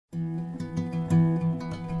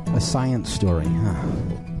science story, huh?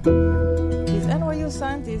 These NYU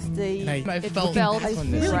scientists, I felt right.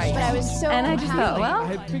 But I was so And I just thought, well, I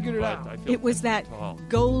had figured it out. It was that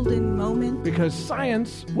golden moment. Because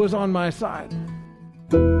science was on my side.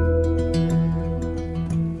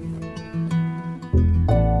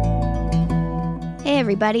 Hey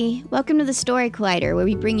everybody, welcome to the Story Collider, where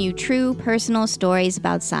we bring you true personal stories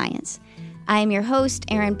about science. I am your host,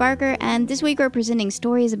 Erin Barker, and this week we're presenting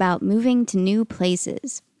stories about moving to new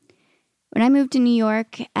places. When I moved to New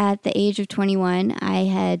York at the age of 21, I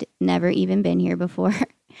had never even been here before.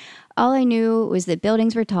 All I knew was that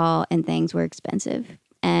buildings were tall and things were expensive.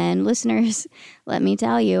 And listeners, let me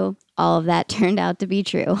tell you, all of that turned out to be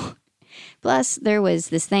true. Plus, there was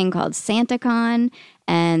this thing called SantaCon,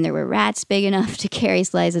 and there were rats big enough to carry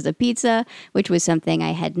slices of pizza, which was something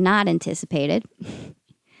I had not anticipated.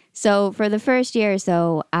 So for the first year or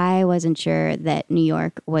so, I wasn't sure that New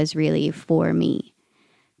York was really for me.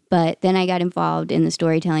 But then I got involved in the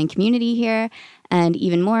storytelling community here, and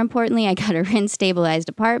even more importantly, I got a rent-stabilized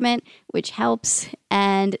apartment, which helps.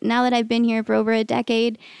 And now that I've been here for over a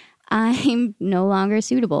decade, I'm no longer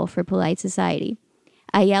suitable for polite society.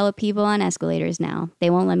 I yell at people on escalators now. They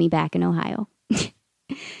won't let me back in Ohio.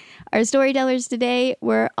 Our storytellers today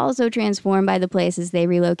were also transformed by the places they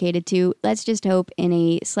relocated to, let's just hope in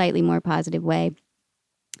a slightly more positive way.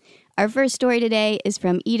 Our first story today is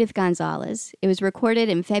from Edith Gonzalez. It was recorded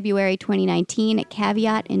in February 2019 at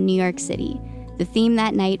Caveat in New York City. The theme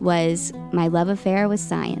that night was My Love Affair with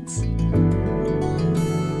Science.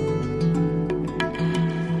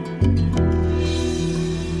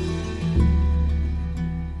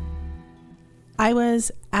 I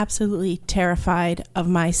was absolutely terrified of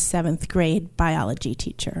my 7th grade biology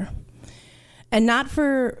teacher. And not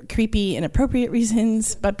for creepy, inappropriate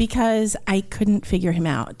reasons, but because I couldn't figure him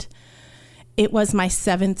out. It was my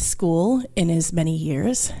 7th school in as many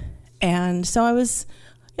years. And so I was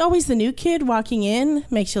always the new kid walking in,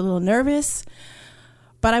 makes you a little nervous.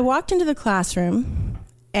 But I walked into the classroom,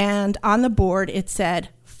 and on the board it said,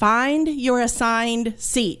 "Find your assigned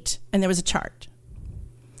seat." And there was a chart.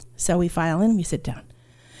 So we file in, we sit down.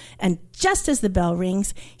 And just as the bell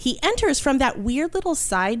rings, he enters from that weird little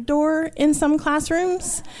side door in some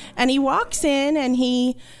classrooms. And he walks in and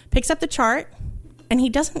he picks up the chart, and he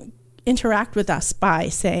doesn't interact with us by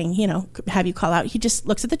saying, have you call out. He just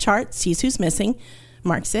looks at the chart, sees who's missing,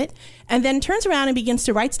 marks it, and then turns around and begins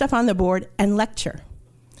to write stuff on the board and lecture.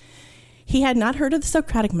 He had not heard of the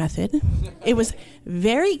Socratic method. It was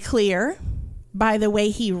very clear by the way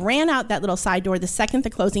he ran out that little side door the second the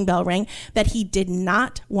closing bell rang that he did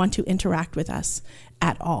not want to interact with us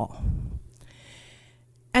at all.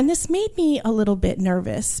 And this made me a little bit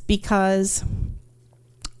nervous because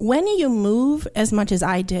when you move as much as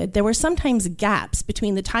I did, there were sometimes gaps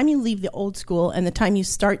between the time you leave the old school and the time you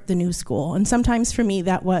start the new school. And sometimes for me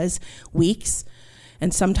that was weeks,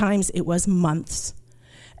 and sometimes it was months.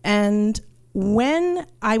 And when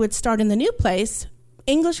I would start in the new place,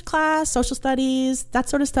 English class, social studies, that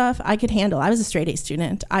sort of stuff, I could handle. I was a straight A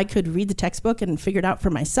student. I could read the textbook and figure it out for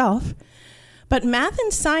myself. But math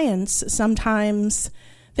and science, sometimes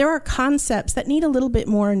there are concepts that need a little bit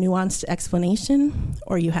more nuanced explanation,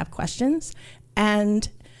 or you have questions, and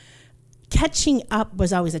catching up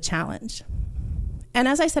was always a challenge. And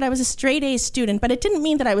as I said, I was a straight A student, but it didn't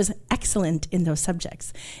mean that I was excellent in those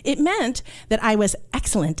subjects. It meant that I was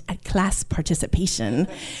excellent at class participation.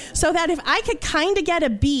 So that if I could kind of get a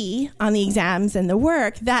B on the exams and the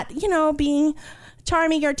work, that, being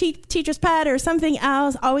charming or teacher's pet or something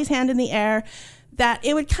else, always hand in the air, that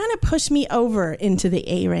it would kind of push me over into the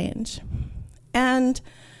A range. And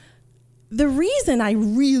the reason I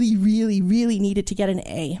really, really, really needed to get an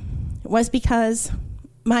A was because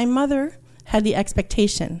my mother had the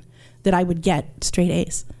expectation that I would get straight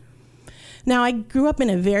A's. Now, I grew up in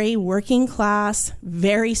a very working class,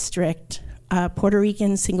 very strict Puerto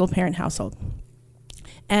Rican single-parent household.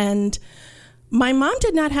 And my mom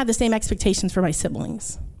did not have the same expectations for my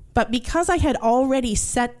siblings. But because I had already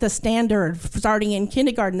set the standard starting in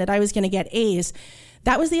kindergarten that I was going to get A's,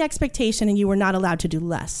 that was the expectation, and you were not allowed to do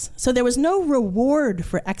less. So there was no reward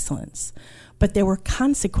for excellence, but there were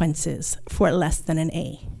consequences for less than an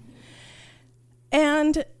A.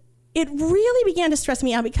 And it really began to stress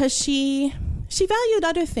me out because she valued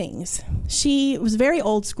other things. She was very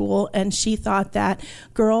old school, and she thought that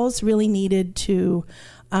girls really needed to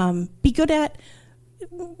be good at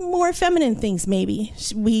more feminine things, maybe.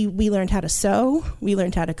 We learned how to sew. We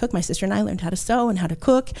learned how to cook. My sister and I learned how to sew and how to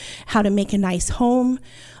cook, how to make a nice home.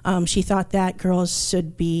 She thought that girls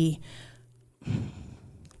should be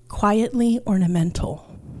quietly ornamental,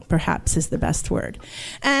 perhaps is the best word.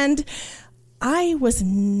 And I was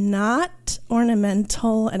not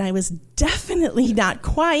ornamental, and I was definitely not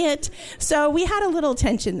quiet. So we had a little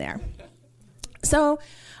tension there. So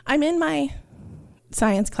I'm in my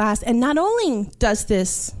science class, and not only does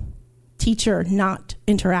this teacher not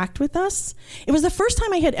interact with us, it was the first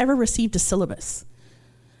time I had ever received a syllabus.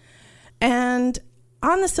 And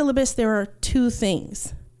on the syllabus, there are two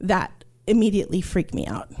things that immediately freak me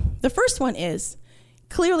out. The first one is,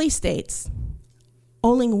 clearly states,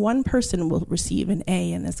 only one person will receive an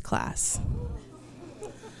A in this class.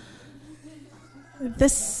 The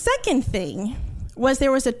second thing was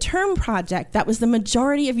there was a term project that was the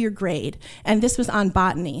majority of your grade, and this was on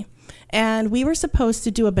botany. And we were supposed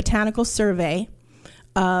to do a botanical survey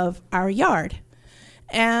of our yard.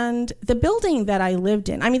 And the building that I lived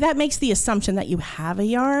in, I mean, that makes the assumption that you have a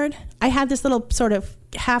yard. I had this little sort of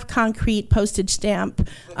half-concrete postage stamp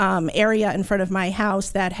area in front of my house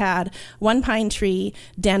that had one pine tree,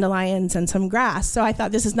 dandelions, and some grass. So I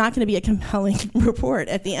thought this is not going to be a compelling report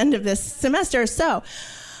at the end of this semester. So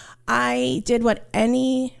I did what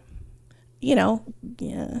any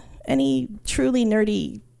truly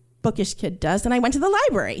nerdy bookish kid does, and I went to the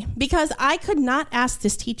library because I could not ask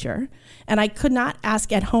this teacher and I could not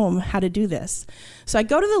ask at home how to do this. So I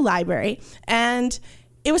go to the library, and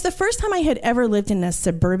it was the first time I had ever lived in a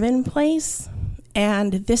suburban place,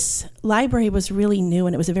 and this library was really new,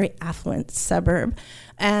 and it was a very affluent suburb.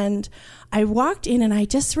 And I walked in, and I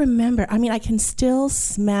just remember, I mean, I can still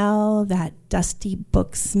smell that dusty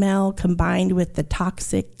book smell combined with the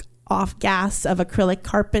toxic off gas of acrylic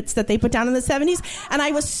carpets that they put down in the 70s. And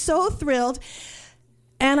I was so thrilled.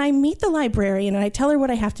 And I meet the librarian and I tell her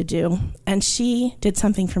what I have to do. And she did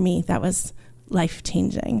something for me that was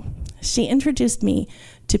life-changing. She introduced me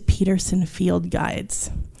to Peterson Field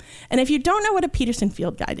Guides. And if you don't know what a Peterson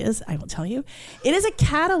Field Guide is, I will tell you. It is a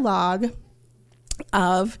catalog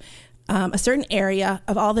of a certain area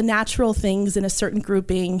of all the natural things in a certain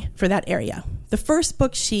grouping for that area. The first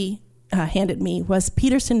book she handed me was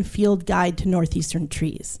Peterson Field Guide to Northeastern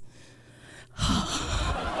Trees.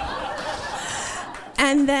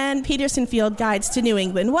 And then Peterson Field Guides to New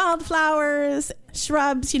England Wildflowers,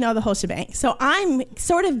 shrubs, the whole shebang. So I'm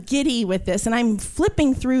sort of giddy with this, and I'm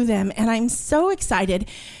flipping through them, and I'm so excited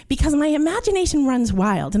because my imagination runs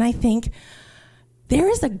wild, and I think, there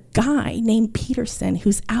is a guy named Peterson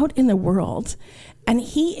who's out in the world, and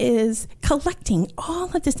he is collecting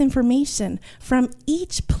all of this information from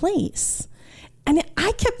each place. And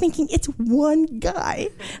I kept thinking, it's one guy.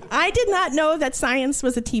 I did not know that science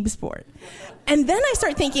was a team sport. And then I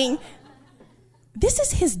start thinking, this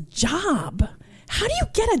is his job. How do you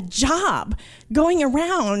get a job going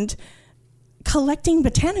around collecting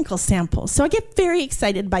botanical samples? So I get very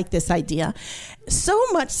excited by this idea. So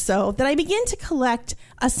much so that I begin to collect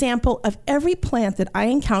a sample of every plant that I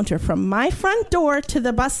encounter from my front door to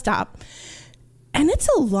the bus stop. And it's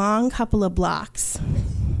a long couple of blocks.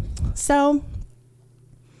 So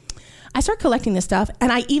I start collecting this stuff,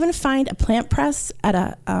 and I even find a plant press at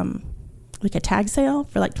a tag sale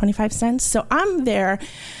for like 25 cents. So I'm there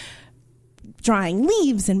drawing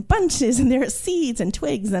leaves and bunches, and there are seeds and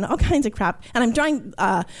twigs and all kinds of crap. And I'm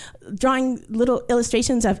drawing little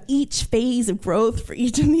illustrations of each phase of growth for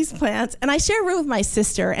each of these plants. And I share a room with my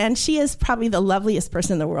sister, and she is probably the loveliest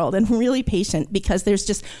person in the world and really patient because there's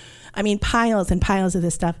just, piles and piles of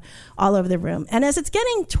this stuff all over the room. And as it's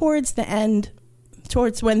getting towards the end,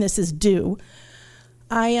 towards when this is due,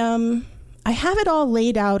 I have it all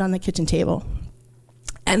laid out on the kitchen table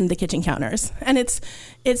and the kitchen counters. And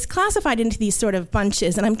it's classified into these sort of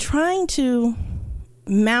bunches, and I'm trying to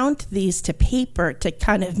mount these to paper to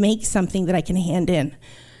kind of make something that I can hand in.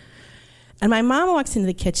 And my mom walks into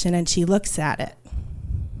the kitchen and she looks at it.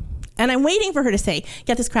 And I'm waiting for her to say,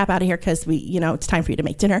 get this crap out of here because it's time for you to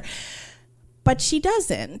make dinner. But she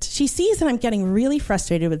doesn't. She sees that I'm getting really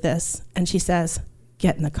frustrated with this, and she says,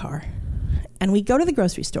 get in the car. And we go to the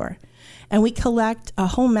grocery store, and we collect a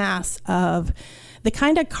whole mass of the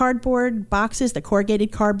kind of cardboard boxes, the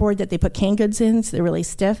corrugated cardboard that they put canned goods in, so they're really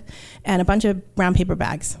stiff, and a bunch of brown paper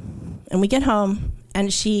bags. And we get home,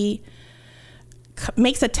 and she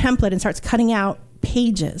makes a template and starts cutting out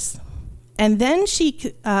pages. And then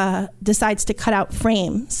she decides to cut out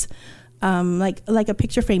frames, like a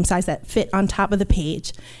picture frame size that fit on top of the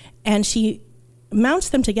page. And she mounts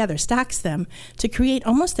them together, stacks them to create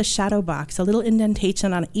almost a shadow box, a little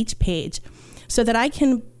indentation on each page, so that I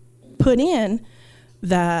can put in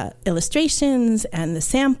the illustrations and the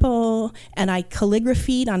sample, and I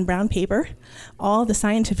calligraphied on brown paper all the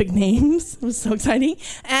scientific names. It was so exciting.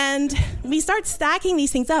 And we start stacking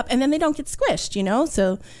these things up, and then they don't get squished,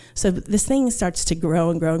 So this thing starts to grow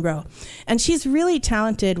and grow and grow. And she's really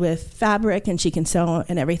talented with fabric, and she can sew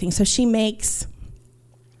and everything. So she makes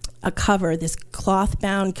a cover, this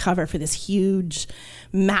cloth-bound cover for this huge,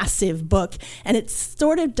 massive book. And it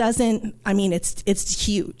sort of doesn't, it's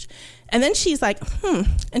huge. And then she's like,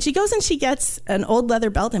 and she goes and she gets an old leather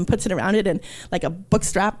belt and puts it around it, and like a book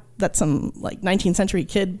strap that some 19th century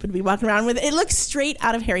kid would be walking around with. It looks straight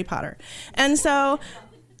out of Harry Potter. And so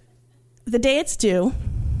the day it's due,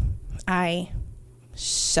 I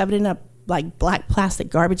shove it in a black plastic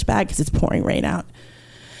garbage bag because it's pouring rain out.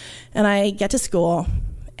 And I get to school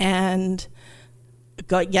and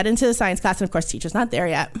get into the science class, and of course teacher's not there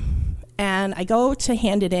yet. And I go to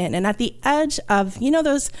hand it in, and at the edge of,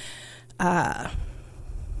 those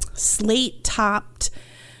slate-topped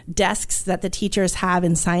desks that the teachers have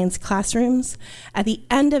in science classrooms, at the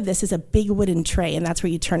end of this is a big wooden tray, and that's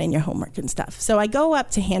where you turn in your homework and stuff. So I go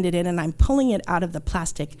up to hand it in, and I'm pulling it out of the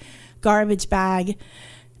plastic garbage bag,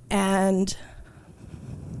 and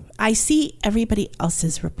I see everybody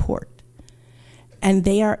else's report. And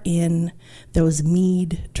they are in those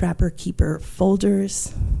Mead Trapper Keeper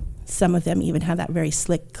folders. Some of them even have that very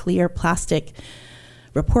slick, clear plastic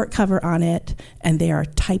report cover on it, and they are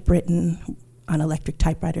typewritten on electric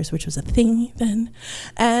typewriters, which was a thing then.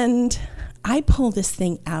 And I pull this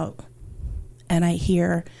thing out, and I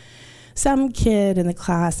hear some kid in the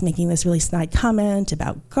class making this really snide comment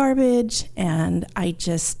about garbage, and I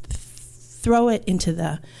just throw it into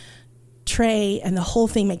the tray, and the whole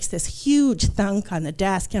thing makes this huge thunk on the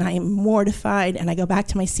desk, and I am mortified, and I go back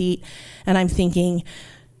to my seat, and I'm thinking,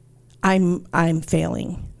 I'm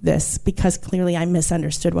failing this because clearly I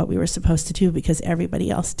misunderstood what we were supposed to do because everybody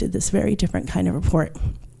else did this very different kind of report.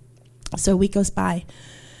 So a week goes by,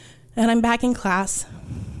 and I'm back in class,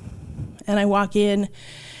 and I walk in,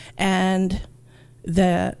 and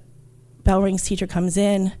the bell rings, teacher comes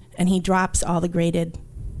in, and he drops all the graded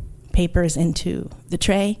papers into the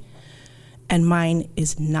tray, and mine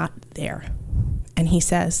is not there. And he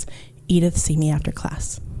says, "Edith, see me after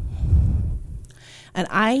class." And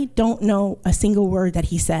I don't know a single word that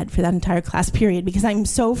he said for that entire class period because I'm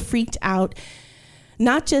so freaked out,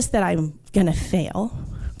 not just that I'm going to fail,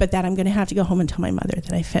 but that I'm going to have to go home and tell my mother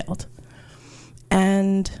that I failed.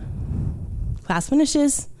 And class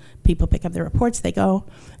finishes, people pick up their reports, they go,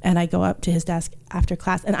 and I go up to his desk after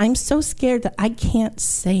class, and I'm so scared that I can't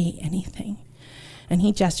say anything. And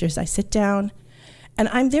he gestures, I sit down, and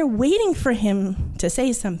I'm there waiting for him to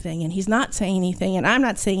say something, and he's not saying anything, and I'm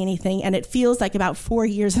not saying anything, and it feels like about 4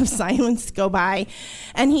 years of silence go by.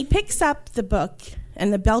 And he picks up the book,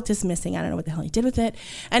 and the belt is missing. I don't know what the hell he did with it.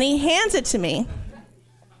 And he hands it to me.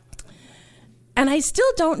 And I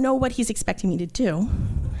still don't know what he's expecting me to do.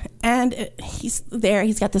 And he's there.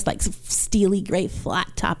 He's got this like steely gray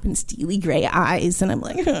flat top and steely gray eyes. And I'm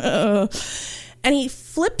like, ugh. And he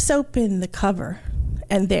flips open the cover,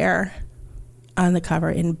 and there on the cover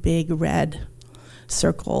in big red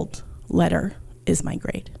circled letter is my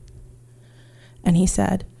grade. And he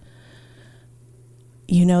said,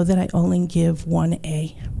 "You know that I only give 1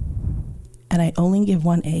 A. And I only give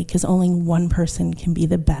 1 A because only one person can be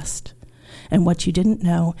the best. And what you didn't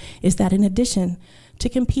know is that in addition to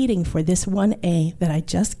competing for this 1 A that I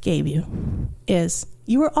just gave you, is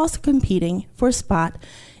you were also competing for a spot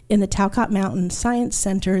in the Talcott Mountain Science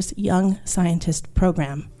Center's Young Scientist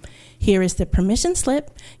Program. Here is the permission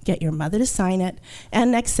slip. Get your mother to sign it.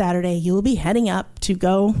 And next Saturday, you will be heading up to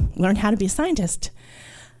go learn how to be a scientist."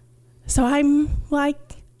 So I'm like,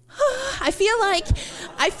 I feel like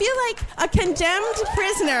a condemned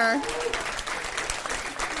prisoner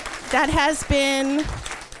that has been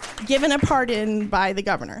given a pardon by the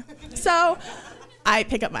governor. So I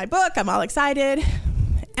pick up my book. I'm all excited.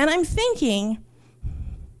 And I'm thinking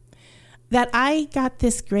that I got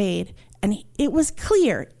this grade. And it was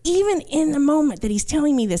clear, even in the moment that he's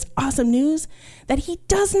telling me this awesome news, that he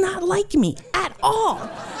does not like me at all.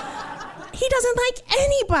 He doesn't like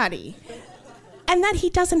anybody. And that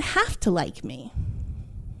he doesn't have to like me.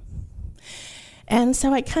 And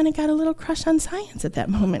so I kind of got a little crush on science at that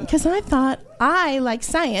moment because I thought I like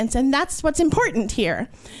science and that's what's important here.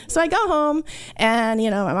 So I go home and,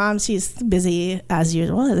 my mom, she's busy as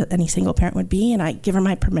usual, as any single parent would be, and I give her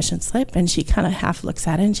my permission slip and she kind of half looks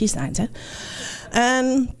at it and she signs it.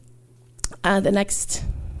 And the next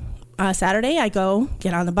Saturday, I go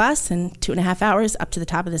get on the bus and 2.5 hours up to the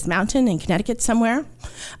top of this mountain in Connecticut somewhere.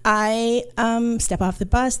 I step off the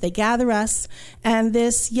bus, they gather us, and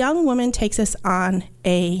this young woman takes us on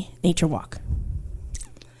a nature walk.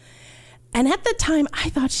 And at the time, I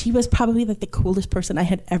thought she was probably like the coolest person I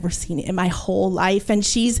had ever seen in my whole life. And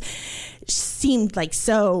she seemed like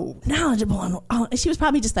so knowledgeable. And she was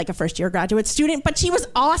probably just like a first-year graduate student, but she was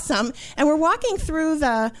awesome. And we're walking through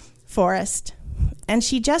the forest, and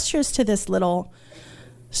she gestures to this little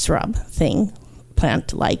shrub thing,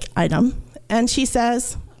 plant-like item. And she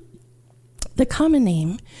says, "The common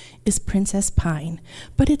name is Princess Pine,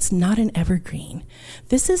 but it's not an evergreen.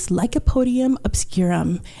 This is Lycopodium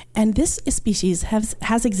obscurum, and this species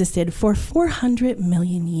has existed for 400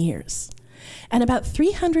 million years. And about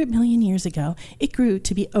 300 million years ago, it grew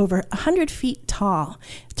to be over 100 feet tall,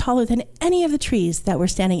 taller than any of the trees that we're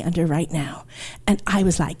standing under right now." And I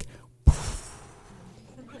was like,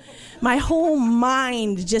 my whole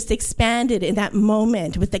mind just expanded in that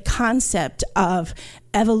moment with the concept of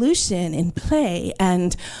evolution in play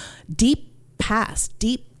and deep past,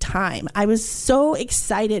 deep time. I was so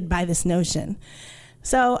excited by this notion.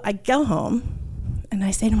 So I go home and I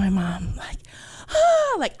say to my mom,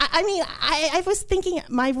 I was thinking,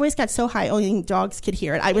 my voice got so high, only dogs could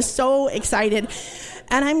hear it. I was so excited.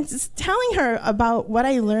 And I'm just telling her about what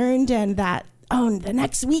I learned, and that, the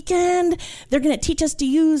next weekend, they're going to teach us to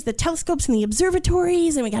use the telescopes in the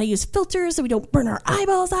observatories, and we got to use filters so we don't burn our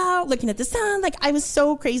eyeballs out looking at the sun. Like, I was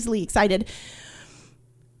so crazily excited.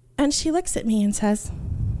 And she looks at me and says,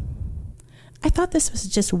 "I thought this was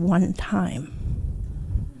just one time."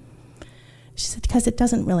 She said, "Because it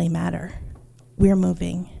doesn't really matter. We're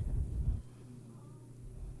moving."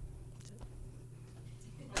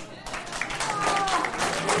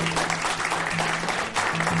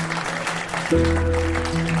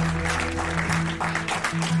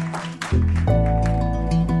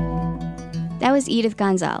 That was Edith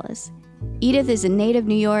Gonzalez. Edith is a native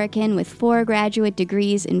New Yorkan with 4 graduate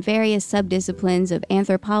degrees in various subdisciplines of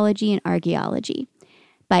anthropology and archaeology.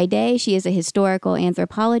 By day, she is a historical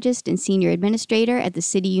anthropologist and senior administrator at the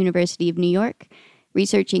City University of New York,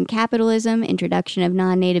 researching capitalism, introduction of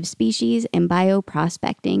non-native species, and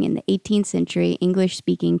bioprospecting in the 18th century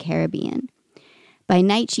English-speaking Caribbean. By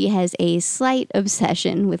night, she has a slight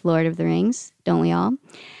obsession with Lord of the Rings, don't we all?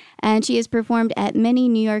 And she has performed at many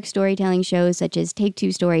New York storytelling shows such as Take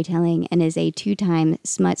Two Storytelling, and is a 2-time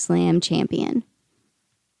Smut Slam champion.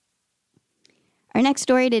 Our next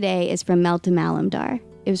story today is from Meltem Alamdar.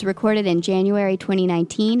 It was recorded in January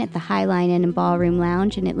 2019 at the High Line Inn and Ballroom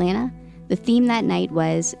Lounge in Atlanta. The theme that night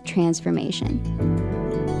was transformation.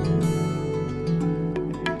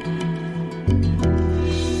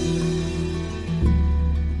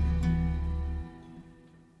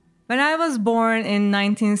 When I was born in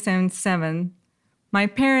 1977, my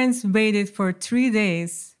parents waited for 3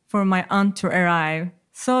 days for my aunt to arrive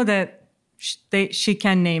so that she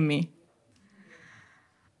can name me.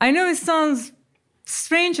 I know it sounds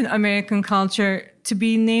strange in American culture to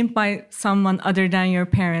be named by someone other than your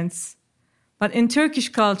parents, but in Turkish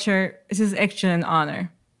culture, it is actually an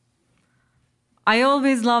honor. I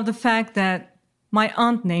always loved the fact that my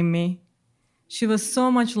aunt named me. She was so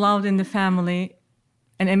much loved in the family,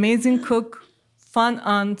 an amazing cook, fun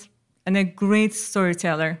aunt, and a great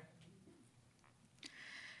storyteller.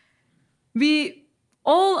 We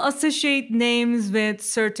all associate names with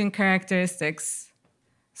certain characteristics.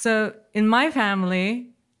 So in my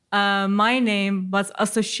family, my name was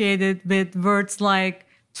associated with words like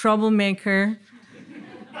troublemaker,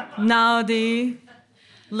 naughty,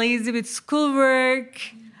 lazy with schoolwork,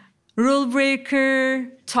 rule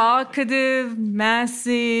breaker, talkative,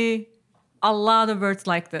 messy, a lot of words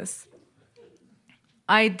like this.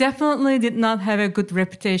 I definitely did not have a good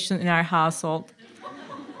reputation in our household.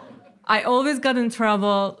 I always got in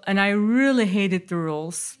trouble, and I really hated the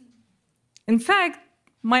rules. In fact,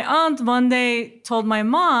 my aunt one day told my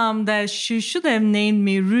mom that she should have named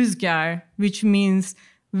me Rüzgar, which means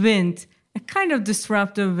wind, a kind of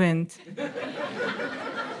disruptive wind.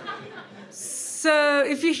 So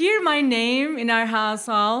if you hear my name in our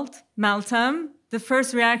household, Meltem, the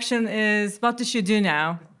first reaction is, what does she do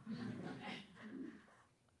now?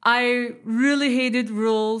 I really hated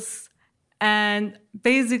rules, and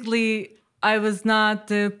basically, I was not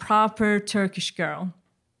the proper Turkish girl.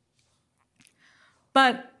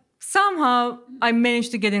 But somehow, I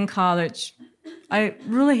managed to get in college. I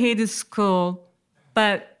really hated school,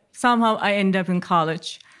 but somehow I ended up in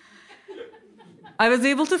college. I was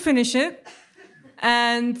able to finish it,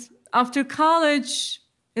 and after college,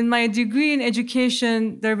 in my degree in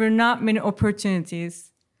education, there were not many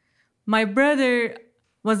opportunities. My brother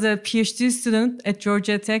was a PhD student at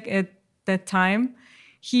Georgia Tech at that time.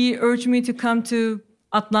 He urged me to come to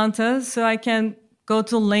Atlanta so I can go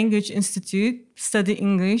to Language Institute, study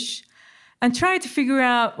English, and try to figure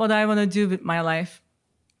out what I want to do with my life.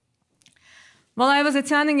 While I was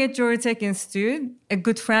attending at Georgia Tech Institute, a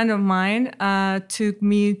good friend of mine took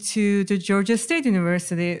me to the Georgia State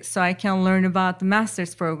University so I can learn about the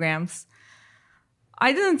master's programs.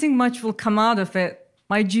 I didn't think much will come out of it.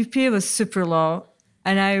 My GPA was super low,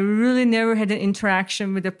 and I really never had an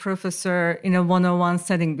interaction with a professor in a one-on-one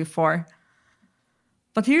setting before.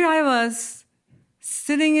 But here I was,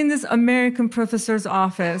 sitting in this American professor's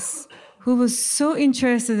office who was so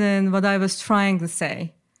interested in what I was trying to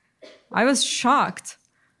say. I was shocked.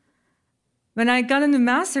 When I got in the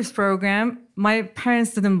master's program, my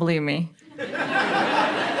parents didn't believe me.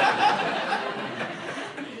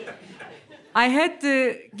 I had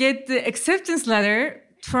to get the acceptance letter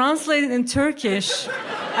translated in Turkish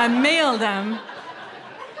and mail them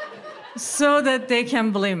so that they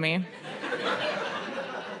can believe me.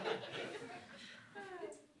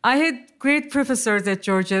 I had great professors at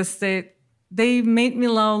Georgia State. They made me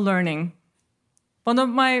love learning. One of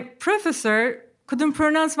my professors couldn't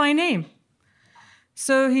pronounce my name.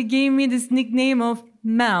 So he gave me this nickname of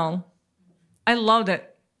Mel. I loved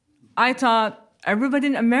it. I thought everybody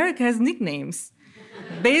in America has nicknames.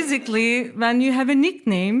 Basically, when you have a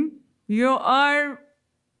nickname, you are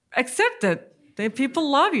accepted. The people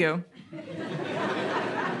love you.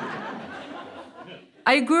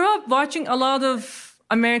 I grew up watching a lot of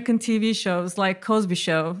American TV shows like Cosby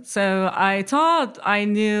Show. So I thought I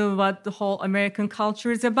knew what the whole American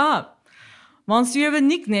culture is about. Once you have a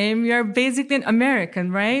nickname, you're basically an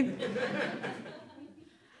American, right?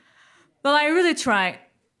 Well, I really tried.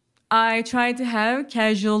 I tried to have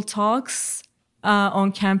casual talks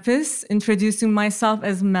on campus, introducing myself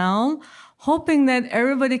as Mel, hoping that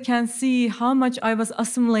everybody can see how much I was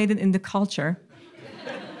assimilated in the culture.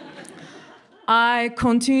 I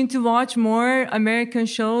continued to watch more American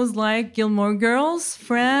shows like Gilmore Girls,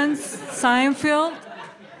 Friends, Seinfeld,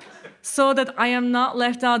 so that I am not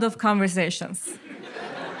left out of conversations.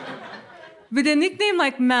 With a nickname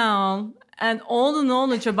like Mel and all the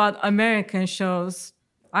knowledge about American shows,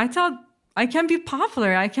 I thought I can be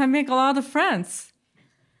popular, I can make a lot of friends.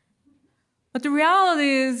 But the reality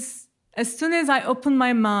is, as soon as I opened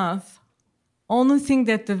my mouth,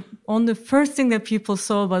 the first thing that people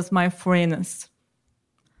saw was my foreignness.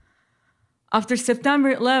 After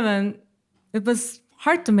September 11, it was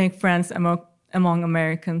hard to make friends among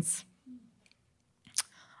Americans.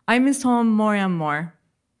 I missed home more and more.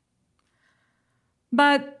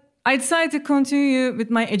 But I decided to continue with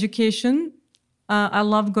my education. I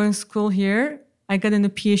loved going to school here. I got in a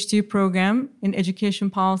PhD program in education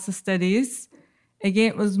policy studies. Again,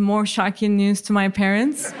 it was more shocking news to my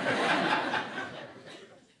parents.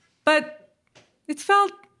 But it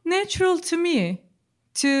felt natural to me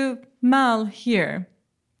to Mel here.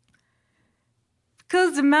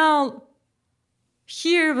 Because the Mel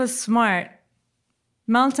here was smart.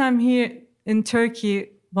 Meltem here in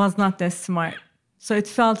Turkey was not that smart. So it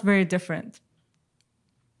felt very different.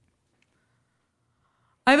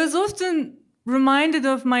 I was often reminded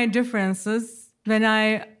of my differences when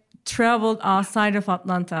I traveled outside of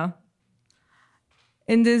Atlanta.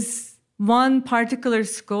 In this one particular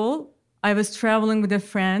school, I was traveling with a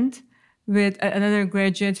friend, with another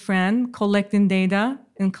graduate friend, collecting data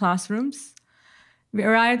in classrooms. We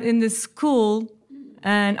arrived in this school,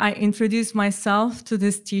 and I introduced myself to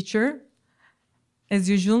this teacher, as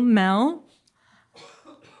usual, Mel.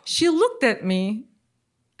 She looked at me,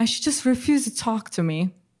 and she just refused to talk to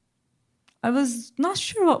me. I was not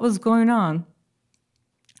sure what was going on.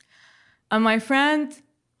 And my friend,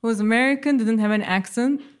 who was American, didn't have an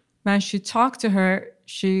accent. When she talked to her,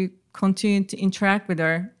 she continued to interact with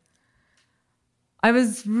her. I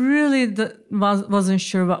was really wasn't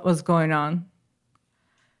sure what was going on.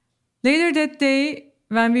 Later that day,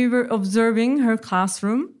 when we were observing her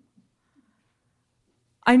classroom,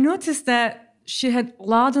 I noticed that she had a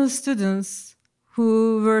lot of students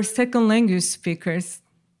who were second language speakers.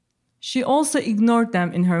 She also ignored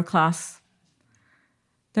them in her class.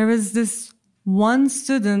 There was this one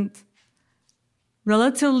student,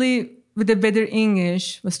 relatively with a better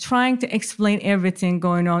English, was trying to explain everything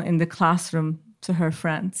going on in the classroom to her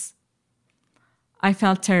friends. I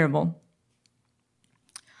felt terrible.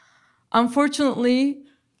 Unfortunately,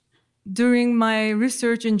 during my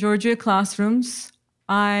research in Georgia classrooms,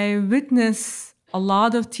 I witnessed a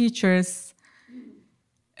lot of teachers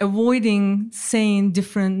avoiding saying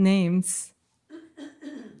different names,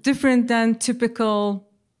 different than typical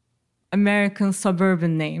American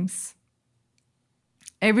suburban names.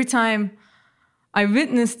 Every time I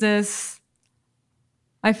witnessed this,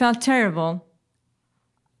 I felt terrible.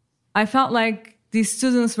 I felt like these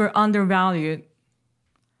students were undervalued.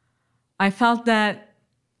 I felt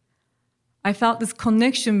this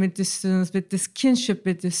connection with the students, with this kinship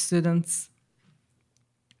with the students.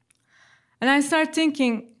 And I started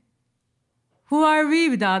thinking, who are we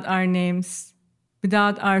without our names,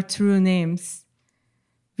 without our true names?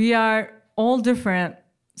 We are all different,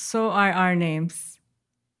 so are our names.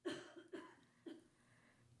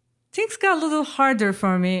 Things got a little harder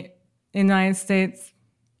for me in the United States.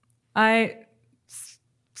 I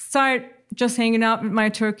started just hanging out with my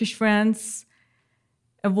Turkish friends,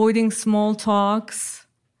 avoiding small talks,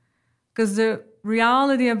 because the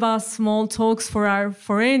reality about small talks for our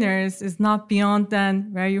foreigners is not beyond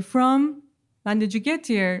than, where are you from? When did you get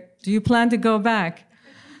here? Do you plan to go back?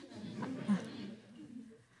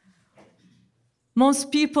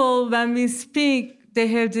 Most people, when we speak, they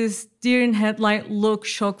have this deer-in-headlight look,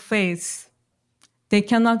 shock face. They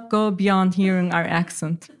cannot go beyond hearing our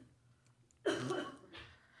accent.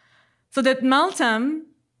 So that Meltem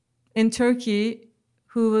in Turkey,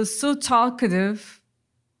 who was so talkative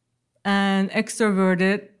and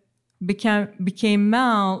extroverted, became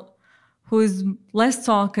Mel, who is less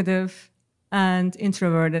talkative and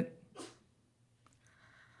introverted.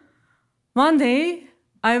 One day,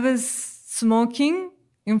 I was smoking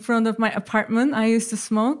in front of my apartment. I used to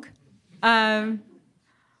smoke. My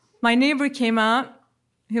neighbor came out.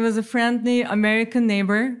 He was a friendly American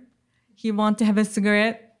neighbor. He wanted to have a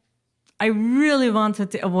cigarette. I really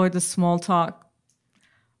wanted to avoid the small talk,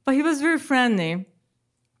 but he was very friendly.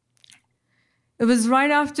 It was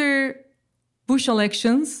right after Bush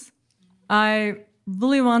elections. I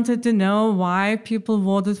really wanted to know why people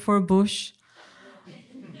voted for Bush.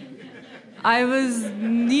 I was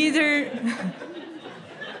neither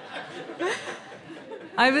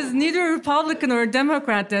Republican or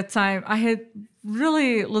Democrat at that time. I had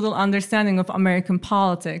really little understanding of American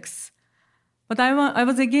politics. But I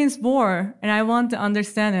was against war, and I wanted to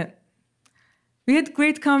understand it. We had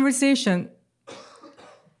great conversation.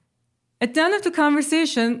 At the end of the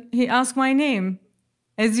conversation, he asked my name.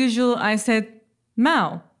 As usual, I said,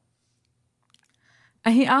 Mel.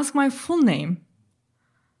 And he asked my full name.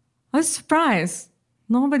 I was surprised.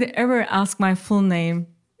 Nobody ever asked my full name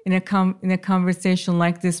in a conversation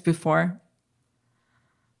like this before.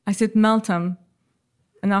 I said, Meltem.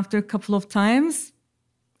 And after a couple of times,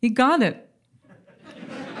 he got it.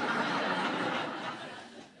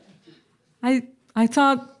 I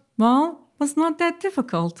thought, well, it was not that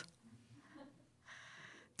difficult.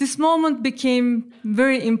 This moment became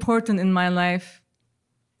very important in my life.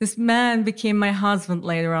 This man became my husband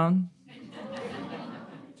later on.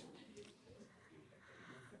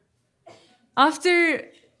 After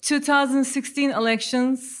 2016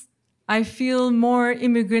 elections, I feel more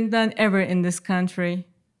immigrant than ever in this country,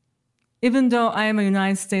 even though I am a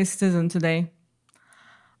United States citizen today.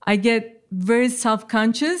 I get very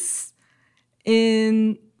self-conscious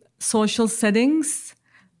in social settings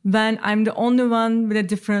when I'm the only one with a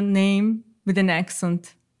different name, with an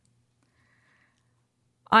accent.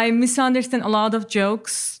 I misunderstand a lot of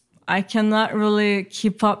jokes. I cannot really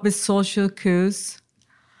keep up with social cues.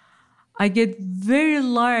 I get very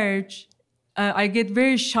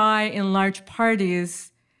shy in large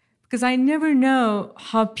parties because I never know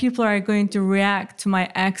how people are going to react to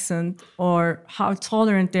my accent or how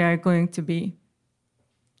tolerant they are going to be.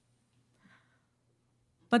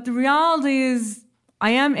 But the reality is,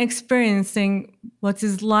 I am experiencing what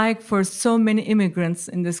it's like for so many immigrants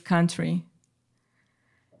in this country.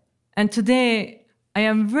 And today, I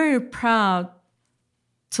am very proud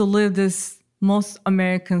to live this most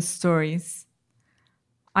American stories.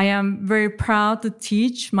 I am very proud to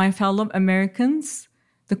teach my fellow Americans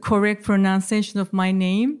the correct pronunciation of my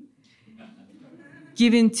name,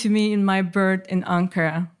 given to me in my birth in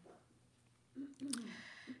Ankara.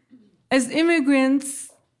 As immigrants,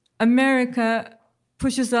 America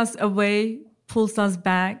pushes us away, pulls us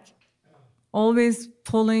back, always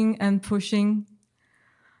pulling and pushing.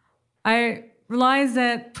 I realize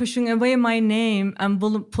that pushing away my name and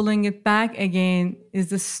pulling it back again is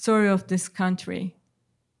the story of this country.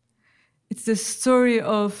 It's the story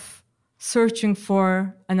of searching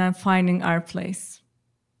for and then finding our place.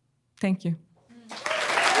 Thank you.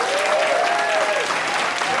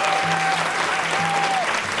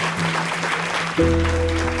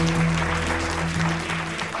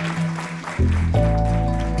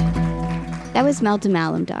 That was Meltem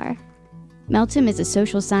Alemdar. Meltem is a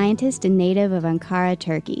social scientist and native of Ankara,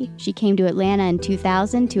 Turkey. She came to Atlanta in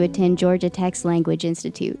 2000 to attend Georgia Tech's Language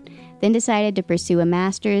Institute. then decided to pursue a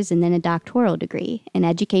master's and then a doctoral degree in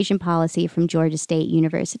education policy from Georgia State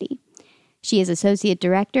University. She is Associate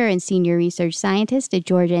Director and Senior Research Scientist at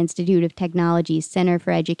Georgia Institute of Technology's Center for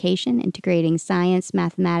Education, integrating science,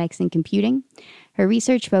 mathematics, and computing. Her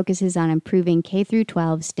research focuses on improving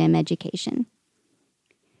K-12 STEM education.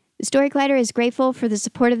 The Story Collider is grateful for the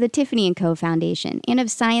support of the Tiffany & Co. Foundation and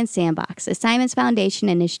of Science Sandbox, a Simons Foundation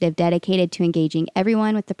initiative dedicated to engaging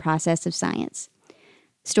everyone with the process of science.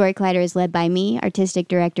 Story Collider is led by me, Artistic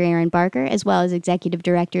Director Erin Barker, as well as Executive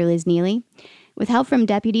Director Liz Neely, with help from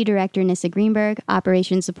Deputy Director Nissa Greenberg,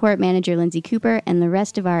 Operations Support Manager Lindsay Cooper, and the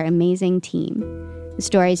rest of our amazing team. The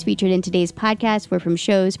stories featured in today's podcast were from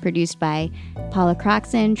shows produced by Paula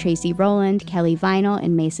Croxon, Tracy Rowland, Kelly Vinyl,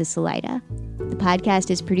 and Mesa Salida. The podcast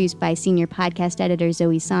is produced by Senior Podcast Editor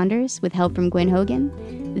Zoe Saunders, with help from Gwen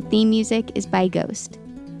Hogan. The theme music is by Ghost.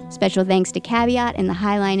 Special thanks to Caveat and the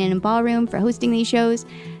Highline Inn and Ballroom for hosting these shows,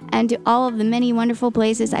 and to all of the many wonderful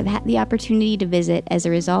places I've had the opportunity to visit as a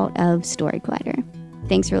result of Story Collider.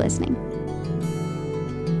 Thanks for listening.